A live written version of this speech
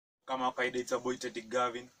Kama kawaida, it's a boy Teddy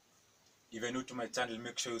Gavin. If you're new to my channel,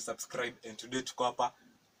 make sure you subscribe. And today tuko hapa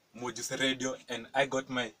Mojus Radio and I got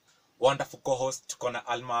my wonderful co-host. Tuko na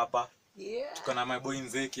Alma hapa. Yeah. Tuko na my boy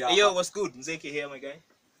Nzeki hapa. Hey, yo, what's good? Nzeki here, my guy.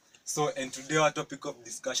 So, and today our topic of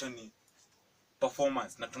discussion is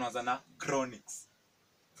performance. Na tunaanza na Chronixx.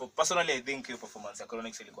 For personally, I think your performance ya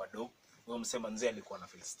Chronixx ilikuwa dope. Wewe msema Nzee alikuwa na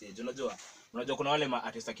feel stage. Unajua kuna wale ma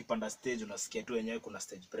artist akipanda stage unasikia tu wenyewe kuna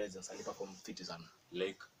stage presence, aliperform fit sana.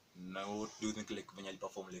 Like, now what do you think like when you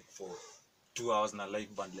perform like for 2 hours na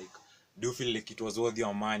live band, like do you feel like it was worth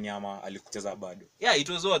your money ama alikucheza bado? Yeah, it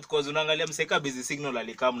was worth because unaangalia mseka Busy Signal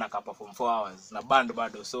alikam na ka perform 4 hours na band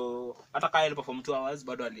bado. So hata kaya aliperform 2 hours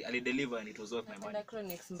bado alideliver and it was worth my money. Na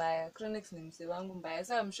Chronixx mbaya. Chronixx ni mse wangu mbaya.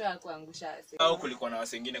 Sasa I'm sure hakuangusha ase. Au kulikuwa na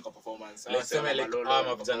wase wengine kwa performance. Like sema like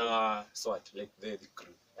ama vijana wa SWAT like the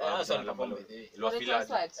crew.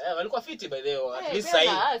 Walikuwa fiti by the way.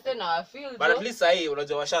 At least sahi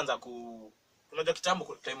unajua washaanza unajua kitambo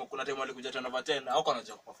kuna time walikuja tena over 10 au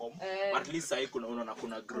kanajua perform. At least sahi unaona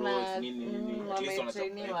kuna growth nini at least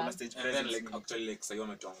unajua kuna stage presence like actually like sayo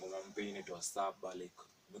ametoa ngoma mpya inaitwa Saba like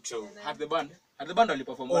make sure at the band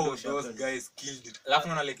waliperform bado. Those guys killed it. Alafu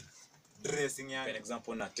unaona like dressing yani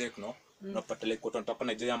example na techno unapata like watu wanatoka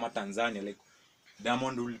Nigeria ama Tanzania like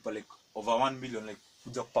Diamond ulipa like over 1 million like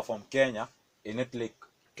kuja perform Kenya in it like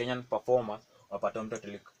Kenyan performer unapata mtu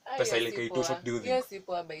like pesa ile kaito shot do hiyo si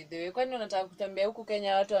poa by the way. Kwani unataka kutambia huku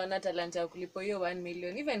Kenya watu wana talent ya kulipo hiyo 1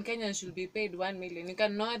 million? Even Kenyans should be paid 1 million. You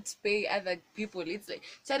cannot pay other people. It's like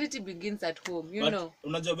charity begins at home, you know.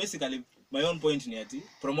 Unajua basically my own point ni ati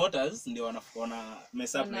promoters ndio wana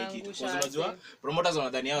mess up na kitu. Kwa unajua promoters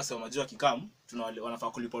wanadhani hao sio wanajua kikam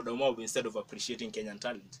wanafaa kulipa domo instead of appreciating Kenyan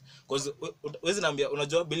talent. Because wezi naambia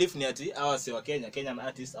unajua belief ni ati hawa si wa Kenyan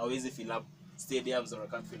artists hawezi fill up stadiums or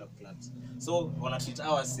can't fill up clubs. So wana treat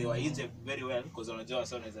our say wa nje very well because wanajua wao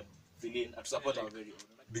wanaweza fill in to support our very own.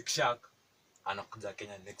 Big Shark anakuja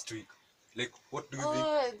Kenya next week. Like what do you think?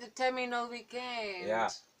 Oh, the terminal weekend.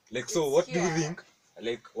 Yeah. Like so what do you think?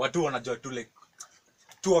 Like watu wanajua tu like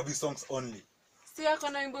 2 of these songs only. Si yako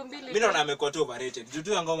na wimbo mbili. Mimi naona amekuwa tu overrated. Juu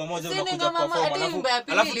tu ya ngoma moja unakuja perform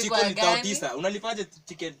alafu tiko ni 9,000. Unalipaje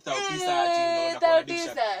ticket 9,000 ati unaona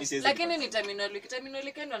dish. Lakini ni terminal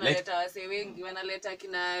weekend wanaleta wase wengi, wanaleta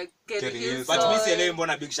kina Kerry Hills. But mimi sielewi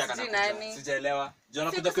mbona Big Shark anakuja. Sijaelewa. Juu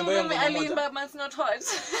anakuja kuimba hiyo ngoma moja. Alimba Man's Not Hot.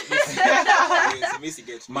 Mimi si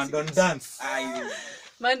get. Mandon Dance.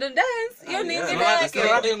 Mandon Dance. Hiyo ni ngoma yake.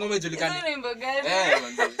 Hiyo ngoma ijulikana. Hiyo ngoma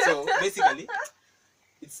gani? So basically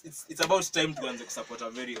it's about time to anze kusupport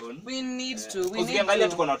our very own. We need to. Ukiangalia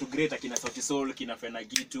tuko na watu great akina Sauti Sol, kina Fena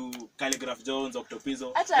Gitu, Calligraph Jones,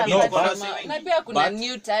 Octopizzo. Na pia kuna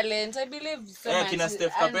new talent. I believe so much. Kina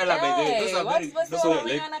Steph Capella by the way. Those are very so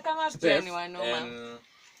like kama pia wanoma.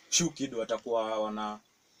 Shukid watakuwa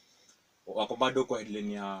wako bado kwa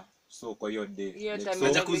headline ya so kwa hiyo day.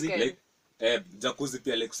 Jacuzzi like Jacuzzi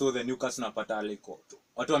pia like so the Newcastle napata like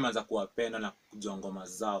watu wameanza kuwapenda na kujua ngoma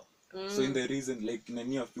zao. So in the reason like in the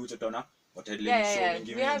near future tutaona what headline show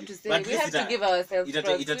mingi. We have to give ourselves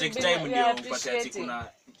props. It take time ndio upate ati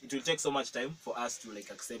kuna it will take so much time for us to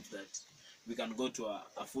like accept that we can go to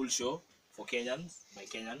a full show for Kenyans by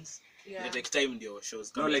Kenyans. It take time ndio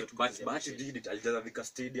shows come like but did it alijaza Vika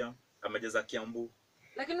Stadium amejaza Kiambu.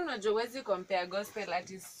 Lakini unajua huwezi compare gospel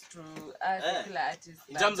artists to secular artists.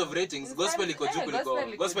 In terms of ratings, gospel iko juu kuliko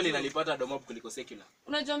gospel inalipata domob kuliko secular.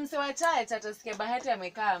 Unajua mse wa church atasikia Bahati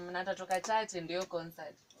amekaa na atatoka church ndio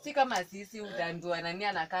concert. Si kama sisi utaambiwa nani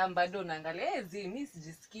anakaa bado unaangalia mimi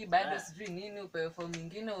sijisikii bado sijui nini perform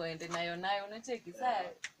nyingine uende nayo unacheki saa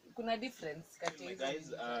kuna difference kati ya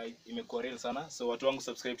guys. Imekuwa real sana, so watu wangu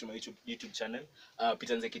subscribe to my YouTube channel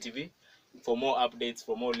Peter Nzeki TV for more updates,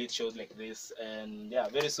 for more lit shows like this, and yeah,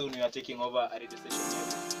 very soon we are taking over a radio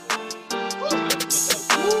station.